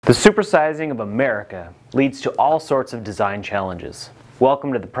The supersizing of America leads to all sorts of design challenges.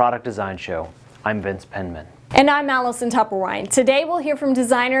 Welcome to the Product Design Show. I'm Vince Penman. And I'm Allison Tupperwine. Today we'll hear from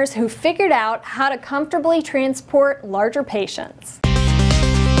designers who figured out how to comfortably transport larger patients.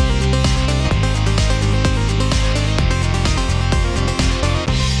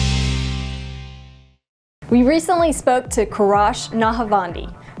 We recently spoke to Kurash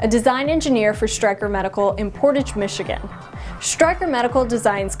Nahavandi, a design engineer for Stryker Medical in Portage, Michigan. Stryker Medical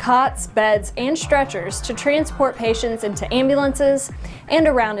designs cots, beds, and stretchers to transport patients into ambulances and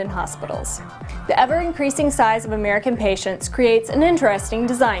around in hospitals. The ever-increasing size of American patients creates an interesting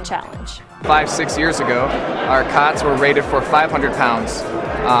design challenge. 5-6 years ago, our cots were rated for 500 pounds,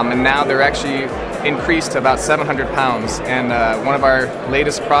 and now they're actually increased to about 700 pounds. And one of our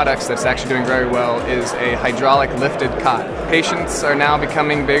latest products that's actually doing very well is a hydraulic lifted cot. Patients are now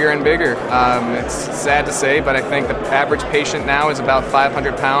becoming bigger and bigger. It's sad to say, but I think the average patient now is about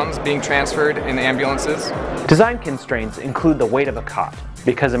 500 pounds being transferred in ambulances. Design constraints include the weight of a cot,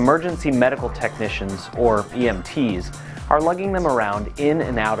 because emergency medical technicians, or EMTs, are lugging them around in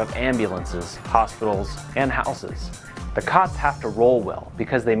and out of ambulances, hospitals, and houses. The cots have to roll well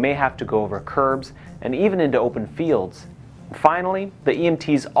because they may have to go over curbs and even into open fields. Finally, the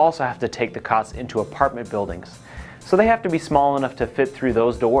EMTs also have to take the cots into apartment buildings, so they have to be small enough to fit through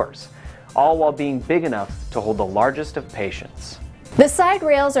those doors, all while being big enough to hold the largest of patients. The side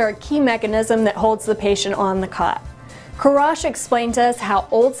rails are a key mechanism that holds the patient on the cot. Kurash explained to us how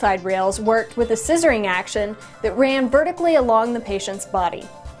old side rails worked with a scissoring action that ran vertically along the patient's body.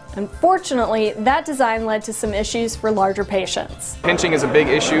 Unfortunately, that design led to some issues for larger patients. Pinching is a big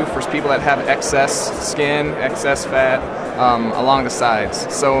issue for people that have excess skin, excess fat along the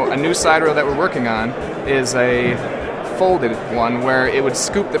sides. So a new side rail that we're working on is a folded one where it would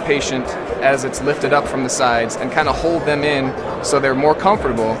scoop the patient as it's lifted up from the sides and kind of hold them in so they're more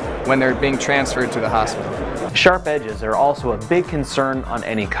comfortable when they're being transferred to the hospital. Sharp edges are also a big concern on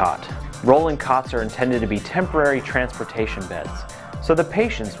any cot. Rolling cots are intended to be temporary transportation beds, so the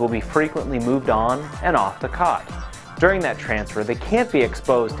patients will be frequently moved on and off the cot. During that transfer, they can't be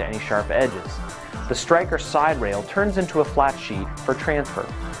exposed to any sharp edges. The Stryker side rail turns into a flat sheet for transfer.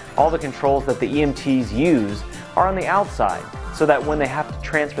 All the controls that the EMTs use are on the outside, so that when they have to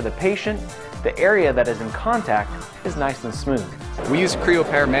transfer the patient, the area that is in contact is nice and smooth. We use Creo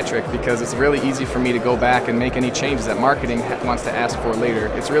Parametric because it's really easy for me to go back and make any changes that marketing wants to ask for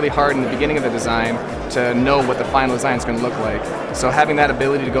later. It's really hard in the beginning of the design to know what the final design is going to look like. So having that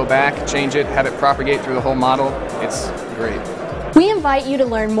ability to go back, change it, have it propagate through the whole model, it's great. We invite you to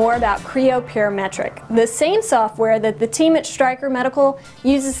learn more about Creo Parametric, the same software that the team at Stryker Medical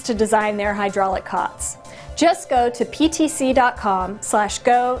uses to design their hydraulic cots. Just go to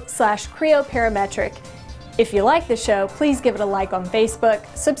ptc.com/go/Creo Parametric. If you like the show, please give it a like on Facebook,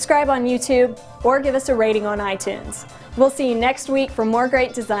 subscribe on YouTube, or give us a rating on iTunes. We'll see you next week for more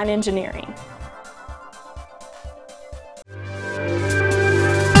great design engineering.